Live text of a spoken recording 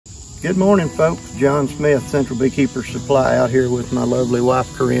Good morning, folks. John Smith, Central Beekeeper Supply, out here with my lovely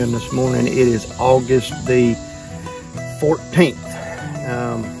wife, Corinne, this morning. It is August the 14th.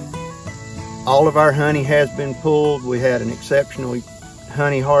 All of our honey has been pulled. We had an exceptional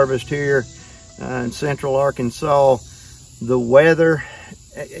honey harvest here in Central Arkansas. The weather,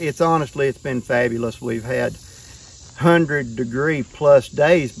 it's been fabulous. We've had 100-degree plus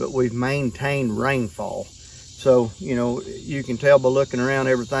days, but we've maintained rainfall. So, you know, you can tell by looking around,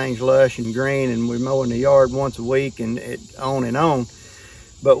 everything's lush and green, and we're mowing the yard once a week and on and on.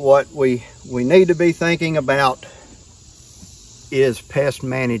 But what we need to be thinking about is pest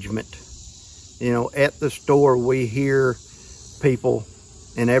management. You know, at the store, we hear people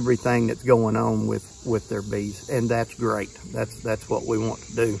and everything that's going on with their bees, and that's great. That's what we want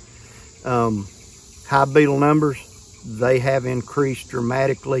to do. Hive beetle numbers, they have increased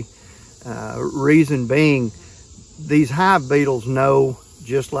dramatically. Reason being, these hive beetles know,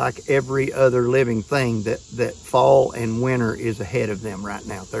 just like every other living thing, that fall and winter is ahead of them right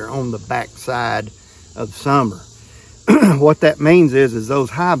now. They're on the backside of summer. What that means is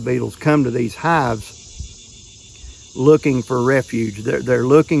those hive beetles come to these hives looking for refuge. They're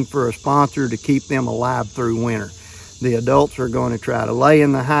looking for a sponsor to keep them alive through winter. The adults are going to try to lay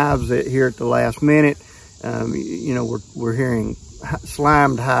in the hives here at the last minute. You know, we're hearing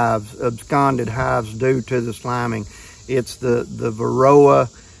slimed hives, absconded hives due to the sliming. It's the Varroa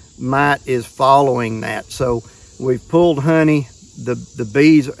Mite is following that. So we've pulled honey. The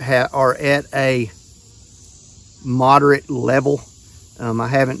bees are at a moderate level. I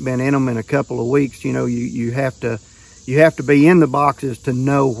haven't been in them in a couple of weeks. You know, you have to be in the boxes to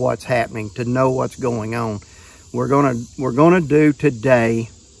know what's happening, to know what's going on. We're gonna do today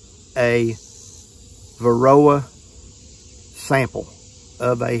a Varroa sample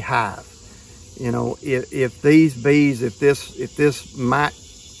of a hive. You know, if these bees, if this mite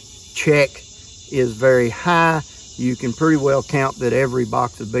check is very high, you can pretty well count that every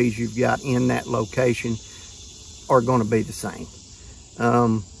box of bees you've got in that location are going to be the same.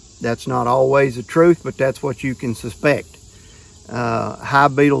 That's not always the truth, but that's what you can suspect.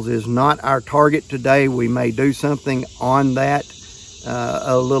 Hive beetles is not our target today. We may do something on that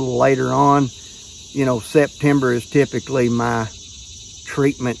a little later on. You know, September is typically my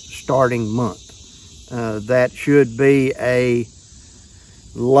treatment starting month. That should be a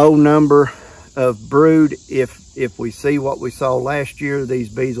low number of brood. If we see what we saw last year, these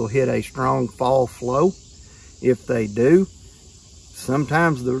bees will hit a strong fall flow. If they do,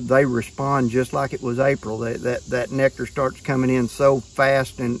 sometimes they respond just like it was April. That nectar starts coming in so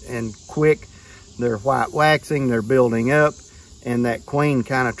fast and quick. They're white waxing, they're building up, and that queen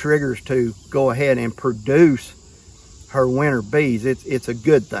kind of triggers to go ahead and produce her winter bees. It's a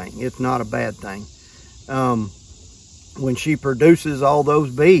good thing. It's not a bad thing. When she produces all those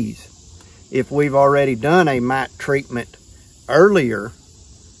bees, if we've already done a mite treatment earlier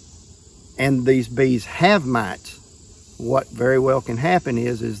and these bees have mites, what very well can happen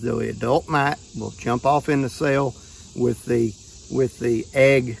is the adult mite will jump off in the cell with the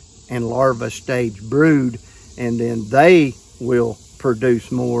egg and larva stage brood, and then they will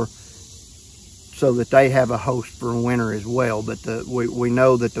produce more so that they have a host for winter as well. But we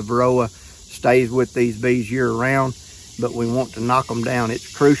know that the Varroa stays with these bees year round, but we want to knock them down. It's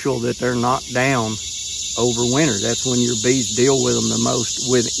crucial that they're knocked down over winter. That's when your bees deal with them the most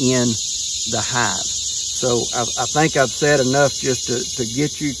within the hive. So I think I've said enough just to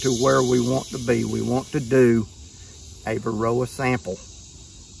get you to where we want to be. We want to do a Varroa sample.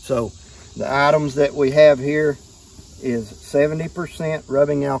 So the items that we have here is 70%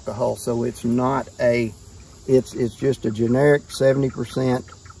 rubbing alcohol. So it's not it's just a generic 70%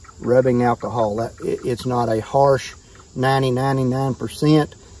 rubbing alcohol. It's not a harsh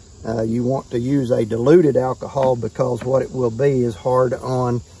 99%. You want to use a diluted alcohol, because what it will be is hard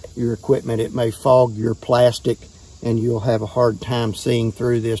on your equipment. It may fog your plastic and you'll have a hard time seeing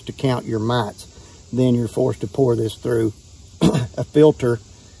through this to count your mites. Then you're forced to pour this through a filter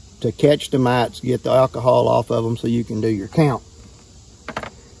to catch the mites, get the alcohol off of them so you can do your count.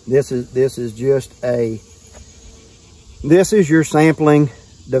 This is your sampling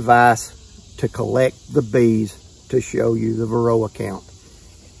device to collect the bees to show you the Varroa count.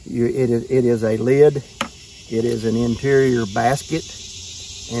 It is a lid, it is an interior basket,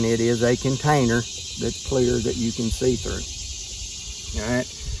 and it is a container that's clear that you can see through. All right.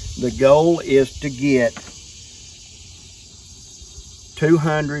 The goal is to get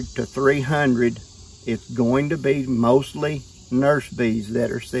 200 to 300. It's going to be mostly nurse bees that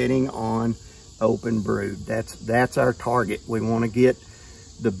are sitting on open brood. That's our target. We want to get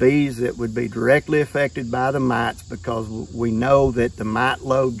the bees that would be directly affected by the mites, because we know that the mite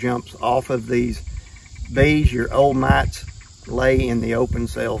load jumps off of these bees. Your old mites lay in the open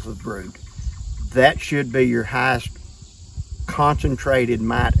cells of brood. That should be your highest concentrated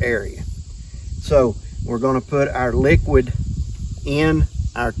mite area. So we're going to put our liquid in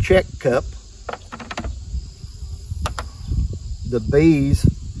our check cup. The bees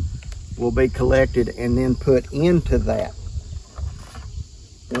will be collected and then put into that.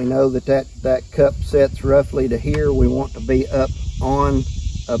 We know that cup sets roughly to here. We want to be up on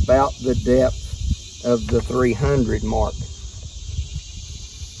about the depth of the 300 mark.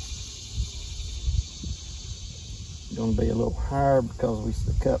 It's going to be a little higher because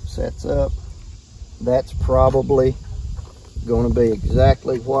the cup sets up. That's probably going to be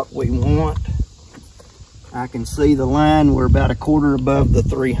exactly what we want. I can see the line. We're about a quarter above the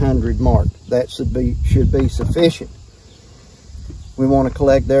 300 mark. That should be sufficient. We want to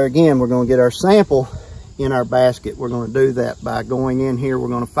collect there again. We're going to get our sample in our basket. We're going to do that by going in here. We're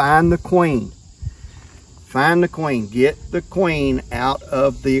going to find the queen. Find the queen. Get the queen out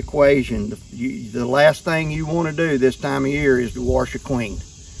of the equation. The last thing you want to do this time of year is to wash a queen.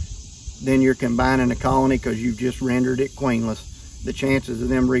 Then you're combining a colony because you've just rendered it queenless. The chances of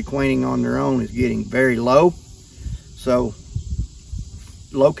them requeening on their own is getting very low. So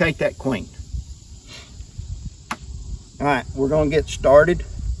locate that queen. All right, we're going to get started.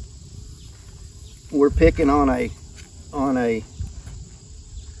 We're picking on a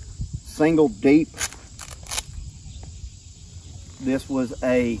single deep. This was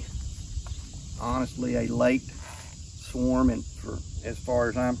honestly a late swarm, and for as far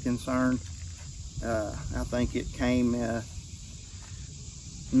as I'm concerned, I think it came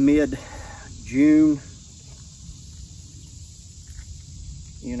mid-June.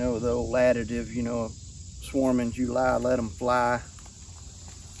 You know, the old additive, you know, swarm in July, let them fly.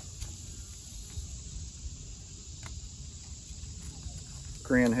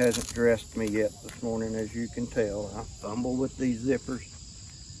 Corinne hasn't dressed me yet this morning, as you can tell. I fumble with these zippers.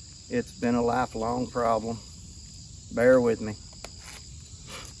 It's been a lifelong problem. Bear with me.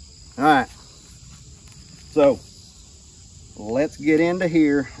 All right, so let's get into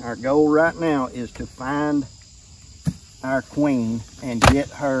here. Our goal right now is to find our queen and get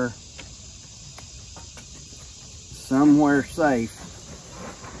her somewhere safe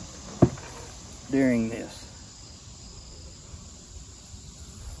during this.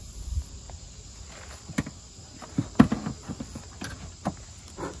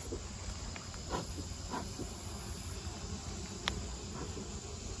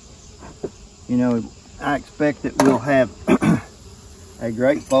 You know, I expect that we'll have a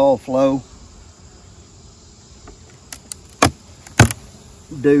great fall flow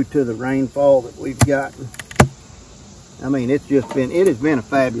due to the rainfall that we've gotten. I mean, it has been a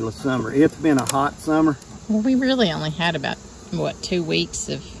fabulous summer. It's been a hot summer. Well, we really only had about, what, 2 weeks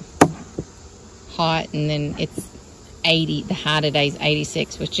of hot, and then it's 80, the high today is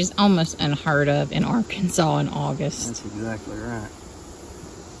 86, which is almost unheard of in Arkansas in August. That's exactly right.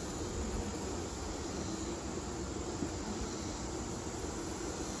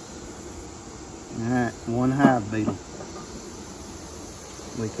 All right, one hive beetle.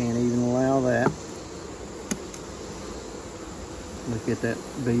 We can't even allow that. Look at that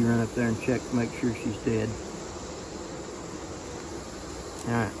bee, run up there and check to make sure she's dead.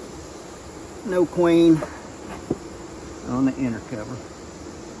 All right, no queen on the inner cover.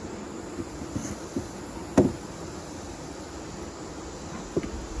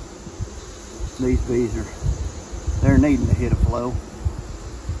 These bees they're needing to hit a flow.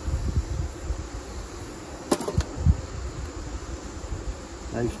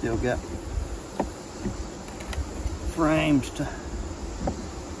 They've still got frames to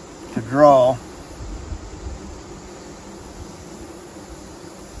draw.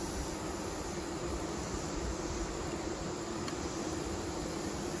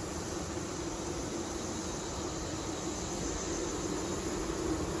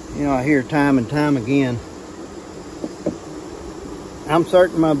 You know, I hear time and time again, I'm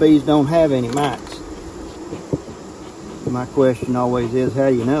certain my bees don't have any mites. My question always is, how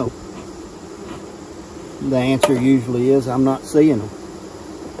do you know? The answer usually is, I'm not seeing them.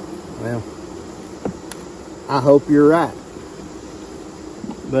 Well, I hope you're right.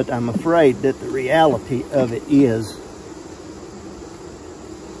 But I'm afraid that the reality of it is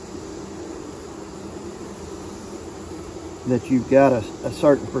that you've got a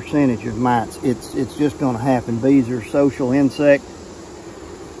certain percentage of mites. It's just going to happen. Bees are social insects.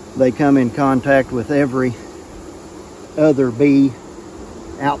 They come in contact with every other bee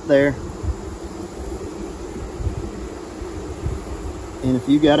out there. And if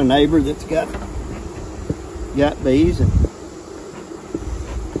you got a neighbor that's got bees and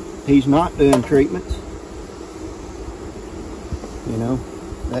he's not doing treatments, you know,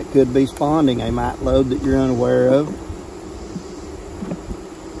 that could be spawning a mite load that you're unaware of.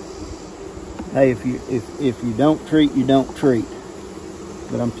 Hey, if you don't treat, you don't treat.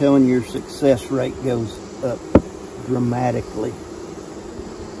 But I'm telling you, your success rate goes up dramatically.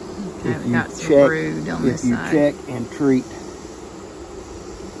 If you check and treat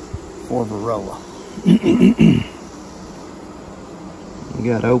for Varroa. We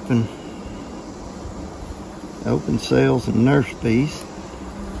got open cells and nurse bees.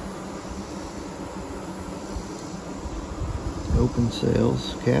 Open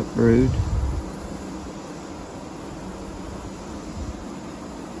cells, cap brood.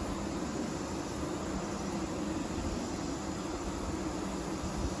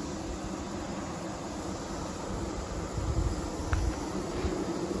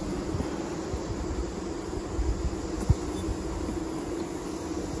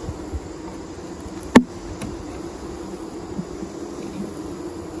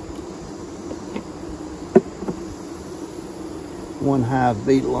 One hive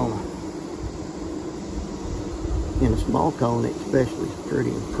beetle in a small colony especially is pretty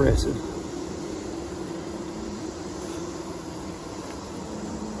impressive.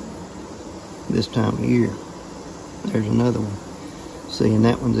 This time of year. There's another one. See, and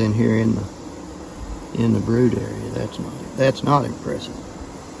that one's in here in the brood area. That's not impressive.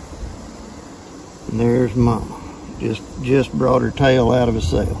 And there's Mama. Just brought her tail out of a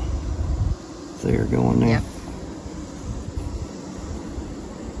cell. See her going there. Yep.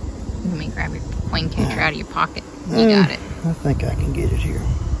 Let me grab your queen catcher out of your pocket. You got it. I think I can get it here.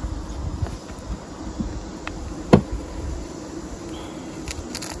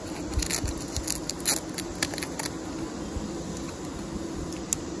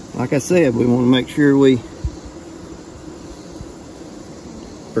 Like I said, we want to make sure we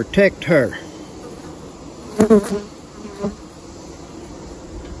protect her.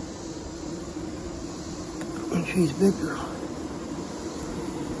 And she's a big girl.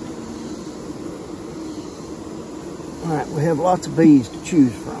 Alright, we have lots of bees to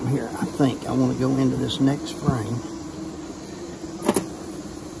choose from here. I think I want to go into this next frame.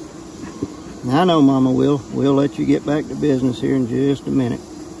 Now, I know, Mama, we'll let you get back to business here in just a minute.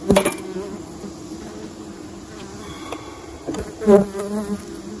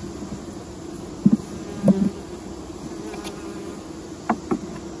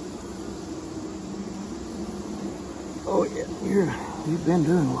 Oh yeah, you've been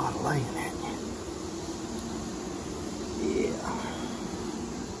doing a lot of laying, haven't you? Yeah.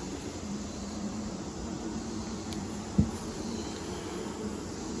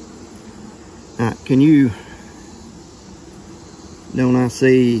 Alright, can you, don't I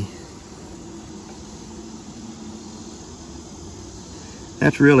see,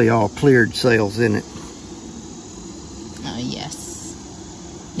 that's really all cleared cells, isn't it?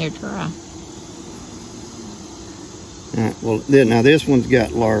 Yes. They're dry. Alright, well, now this one's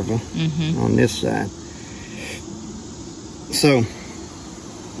got larvae on this side. So,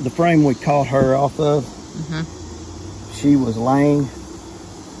 the frame we caught her off of, she was laying,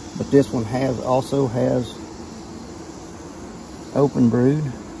 but this one also has open brood.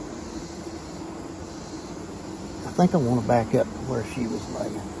 I think I want to back up to where she was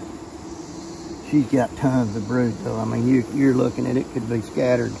laying. She's got tons of brood though. I mean, you're looking at it, could be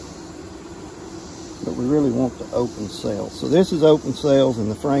scattered. But we really want the open cells. So this is open cells,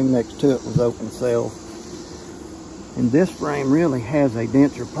 and the frame next to it was open cells. And this frame really has a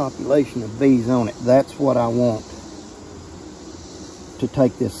denser population of bees on it. That's what I want to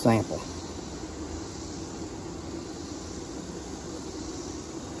take this sample.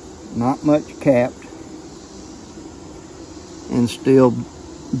 Not much capped, and still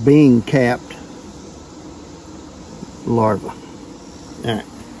being capped larvae. All right.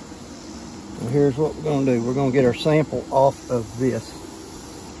 Well, here's what we're going to do. We're going to get our sample off of this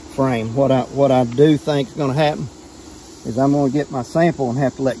frame. What I do think is going to happen is I'm going to get my sample and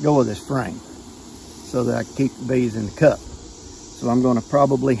have to let go of this frame so that I can keep the bees in the cup. So I'm going to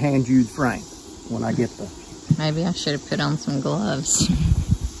probably hand you the frame when I get the... Maybe I should have put on some gloves.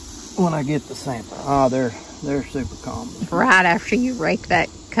 When I get the sample. Ah, they're super calm. Right after you rake that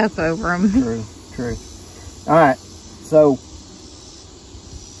cup over them. True. All right, so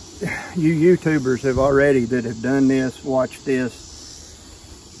you YouTubers have already that have done this, watched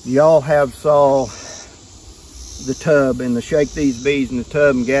this. Y'all have saw the tub and the shake these bees in the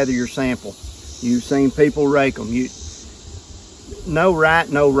tub and gather your sample. You've seen people rake them. No right,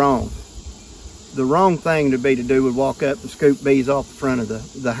 no wrong. the wrong thing to do would walk up and scoop bees off the front of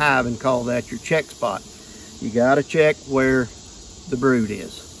the hive and call that your check spot. You got to check where the brood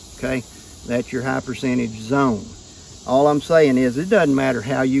is, okay? That's your high percentage zone. All I'm saying is it doesn't matter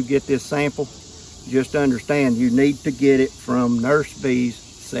how you get this sample. Just understand you need to get it from nurse bees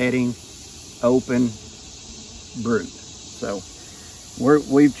setting open brood. So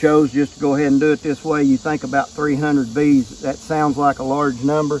we've chose just to go ahead and do it this way. You think about 300 bees, that sounds like a large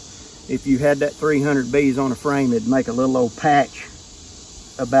number. If you had that 300 bees on a frame, it'd make a little old patch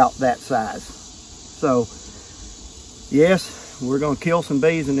about that size. So yes, we're going to kill some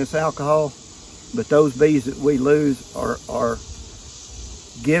bees in this alcohol, but those bees that we lose are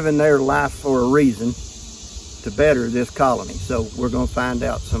giving their life for a reason to better this colony. So we're going to find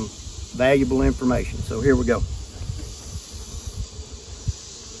out some valuable information. So here we go.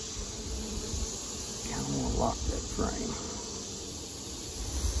 Kind of want to lock that frame.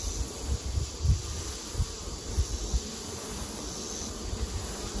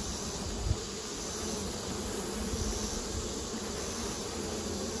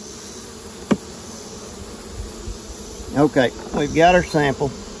 Okay, we've got our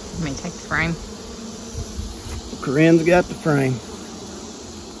sample. Let me take the frame. Corinne's got the frame.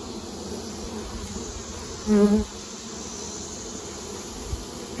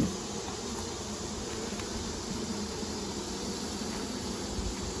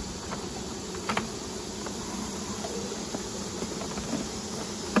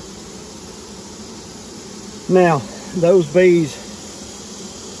 Now, those bees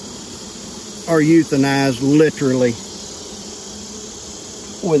are euthanized literally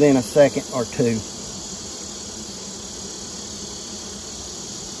within a second or two.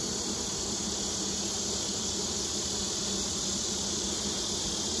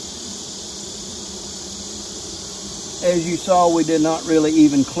 As you saw, we did not really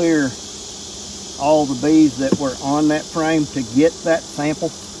even clear all the bees that were on that frame to get that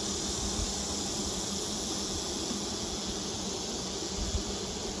sample.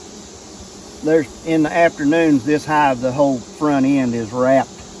 In the afternoons, this hive, the whole front end is wrapped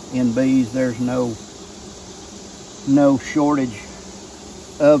in bees. There's no shortage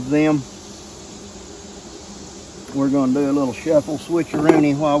of them. We're going to do a little shuffle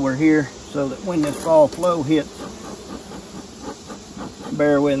switcheroony while we're here so that when this fall flow hits,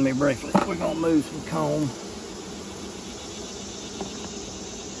 bear with me briefly. We're going to move some comb.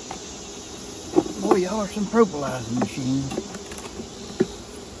 Boy, y'all are some propolizing machines.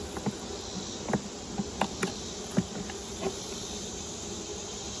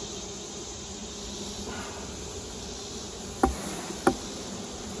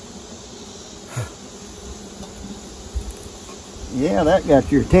 Yeah, that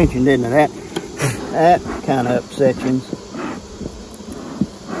got your attention, didn't it? That kind of upset you.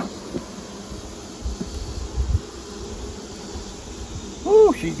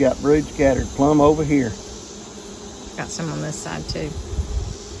 Oh, she's got brood scattered plumb over here. Got some on this side too.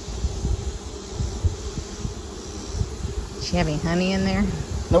 Does she have any honey in there?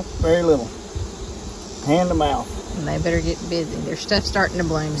 Nope, very little. Hand to mouth. And they better get busy. Their stuff's starting to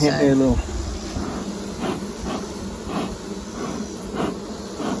bloom. Very little.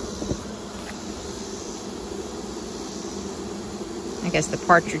 I guess the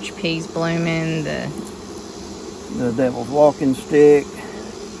partridge pea's blooming, the devil's walking stick,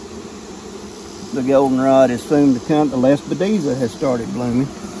 the goldenrod is soon to come. The lespedeza has started blooming.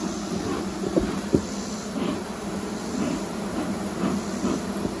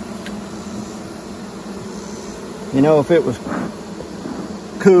 You know, if it was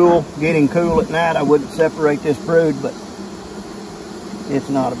cool, getting cool at night, I wouldn't separate this brood, but it's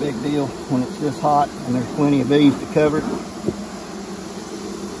not a big deal when it's this hot and there's plenty of bees to cover it.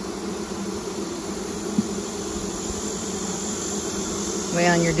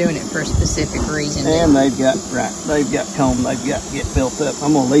 Well, and you're doing it for a specific reason. And they've got comb they've got to get built up.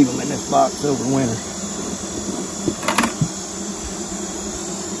 I'm gonna leave them in this box over winter.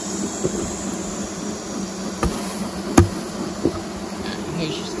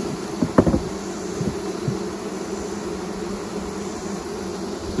 Here's your spoon.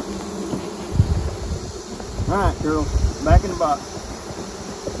 All right, girl, back in the box.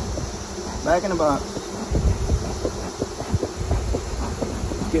 Back in the box.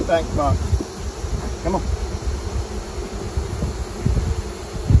 Get back in the box. Come on.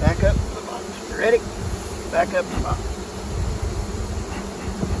 Back up to the box. You ready? Back up to the box.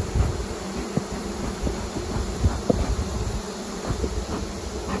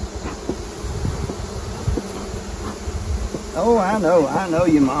 Oh, I know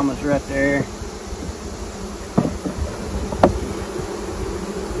your mama's right there.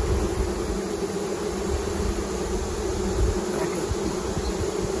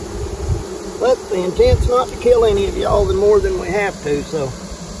 the intent's not to kill any of y'all more than we have to, so.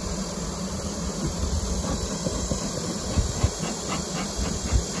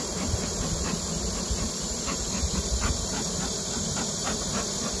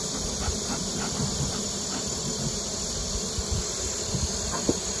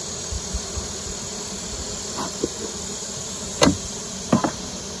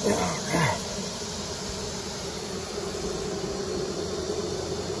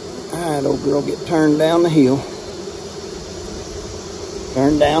 Alright, old girl, get turned down the hill.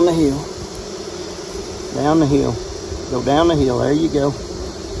 Turn down the hill. Down the hill. Go down the hill. There you go.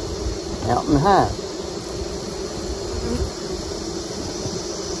 Out in the hive.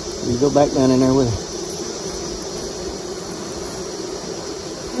 You go back down in there with her.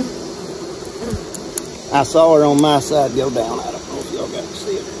 I saw her on my side go down. I don't know if y'all got to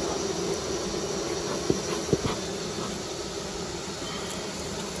see it.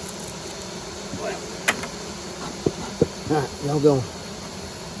 Alright, y'all go.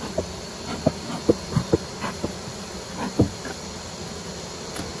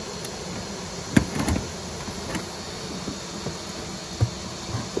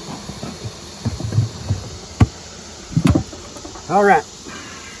 Alright.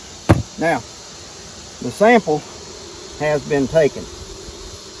 Now, the sample has been taken.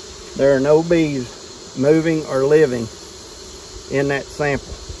 There are no bees moving or living in that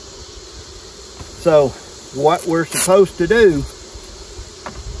sample. So, what we're supposed to do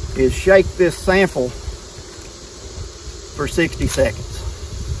is shake this sample for 60 seconds.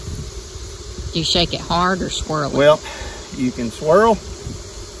 Do you shake it hard or swirl it? Well, you can swirl.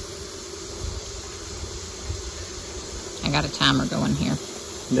 I got a timer going here.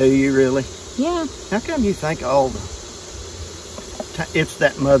 Do you really? Yeah. How come you think all the... It's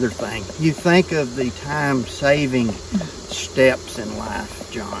that mother thing. You think of the time-saving steps in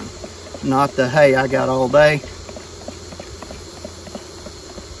life, John. Not the, hey, I got all day.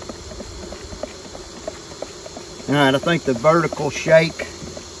 All right, I think the vertical shake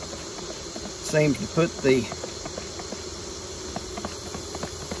seems to put the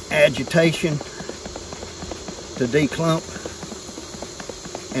agitation to declump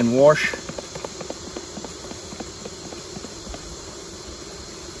and wash.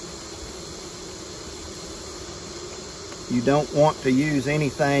 You don't want to use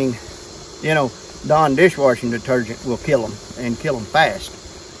anything. You know, Dawn dishwashing detergent will kill them, and kill them fast.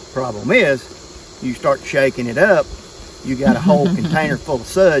 Problem is, you start shaking it up, you got a whole container full of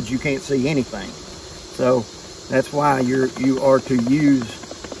suds, you can't see anything. So that's why you are to use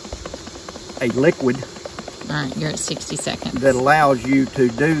a liquid. All right, you're at 60 seconds. That allows you to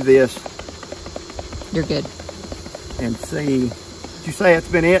do this. You're good. And see, did you say that's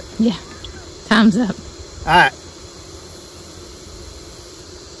been it? Yeah, time's up. All right.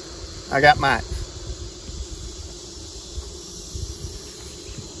 I got mine.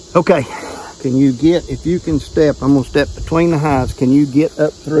 Okay, can you get, if you can step, I'm gonna step between the hives, can you get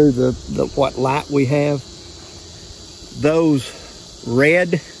up through the what light we have? Those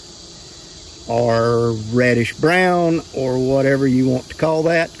red or reddish brown or whatever you want to call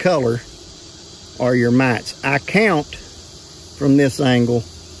that color are your mites. I count from this angle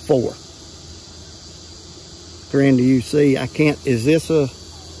 4. Friend, do you see? I can't, is this a,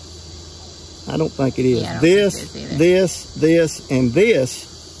 I don't think it is. Yeah, this, and this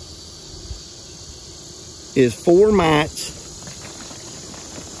is 4 mites.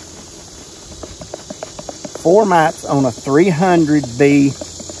 4 mites on a 300 bee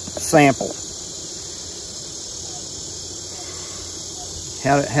sample.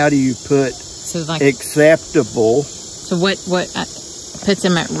 How do you put like, acceptable? So what puts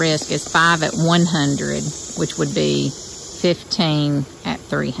them at risk is 5 at 100, which would be 15 at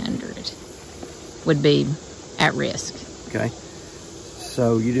 300. Would be at risk. Okay.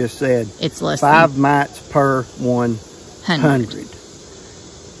 So you just said it's less 5 mites per 100.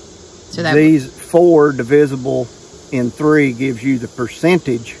 So that these 4 divisible in 3 gives you the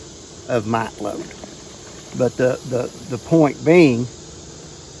percentage of mite load. But the point being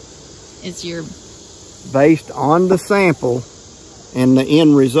is your based on the sample and the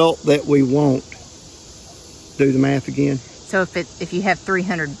end result that we want. Do the math again. So if you have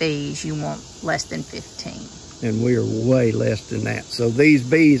 300 bees, you want less than 15. And we are way less than that. So these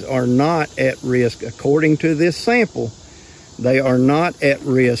bees are not at risk, according to this sample, they are not at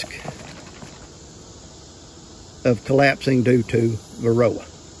risk of collapsing due to Varroa.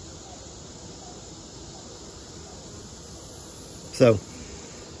 So,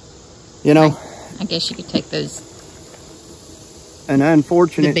 you know, I guess you could take those an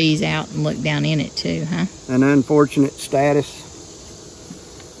unfortunate the bees out and look down in it too, huh? An unfortunate status.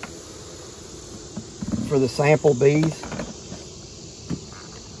 for the sample bees.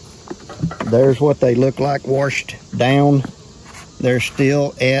 There's what they look like washed down. They're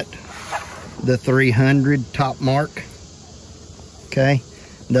still at the 300 top mark. Okay,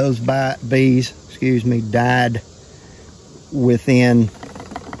 those bees, excuse me, died within,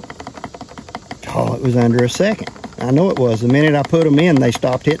 oh, it was under a second. I know it was. The minute I put them in, they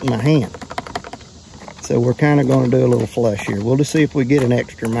stopped hitting my hand. So we're kind of going to do a little flush here. We'll just see if we get an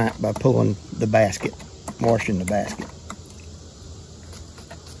extra mite by pulling the basket, washing the basket.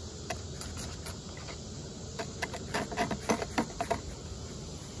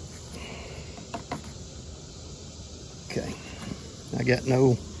 Okay, I got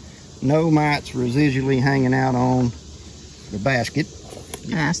no mites residually hanging out on the basket.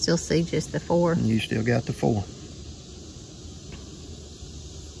 And I still see just the 4. And you still got the 4.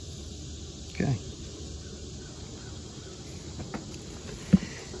 Okay.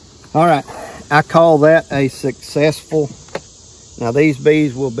 All right, I call that a successful. Now these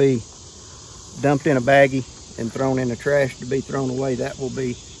bees will be dumped in a baggie and thrown in the trash to be thrown away. That will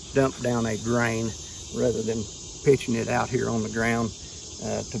be dumped down a drain rather than pitching it out here on the ground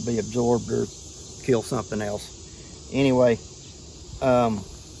to be absorbed or kill something else. Anyway,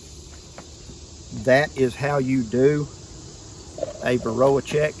 that is how you do a Varroa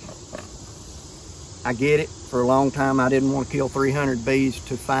check. I get it. For a long time, I didn't want to kill 300 bees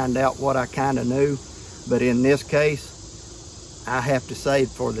to find out what I kind of knew. But in this case, I have to say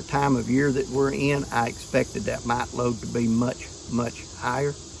for the time of year that we're in, I expected that mite load to be much, much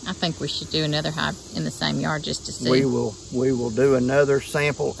higher. I think we should do another hive in the same yard just to see. We will do another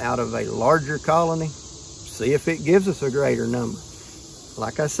sample out of a larger colony, see if it gives us a greater number.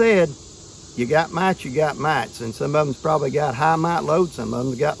 Like I said, you got mites, and some of them's probably got high mite load, some of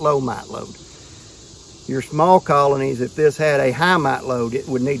them's got low mite load. Your small colonies, if this had a high mite load, it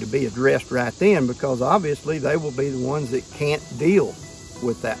would need to be addressed right then, because obviously they will be the ones that can't deal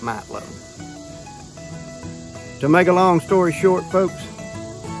with that mite load. To make a long story short, folks,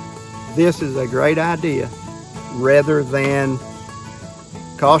 this is a great idea. Rather than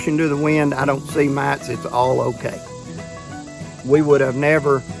caution to the wind, I don't see mites, it's all okay. We would have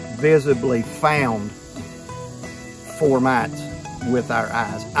never visibly found 4 mites with our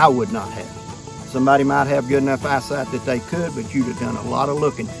eyes. I would not have. Somebody might have good enough eyesight that they could, but you'd have done a lot of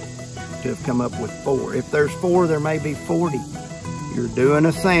looking to have come up with 4. If there's 4, there may be 40. You're doing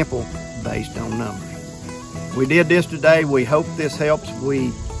a sample based on numbers. We did this today. We hope this helps.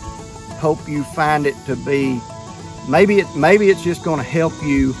 We hope you find it to be, maybe it's just going to help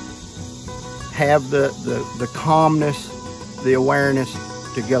you have the calmness, the awareness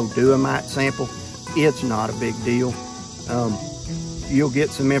to go do a mite sample. It's not a big deal. You'll get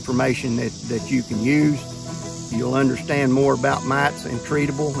some information that you can use. You'll understand more about mites and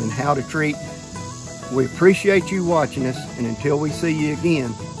treatable and how to treat. We appreciate you watching us, and until we see you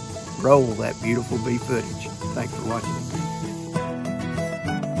again, roll that beautiful bee footage. Thanks for watching.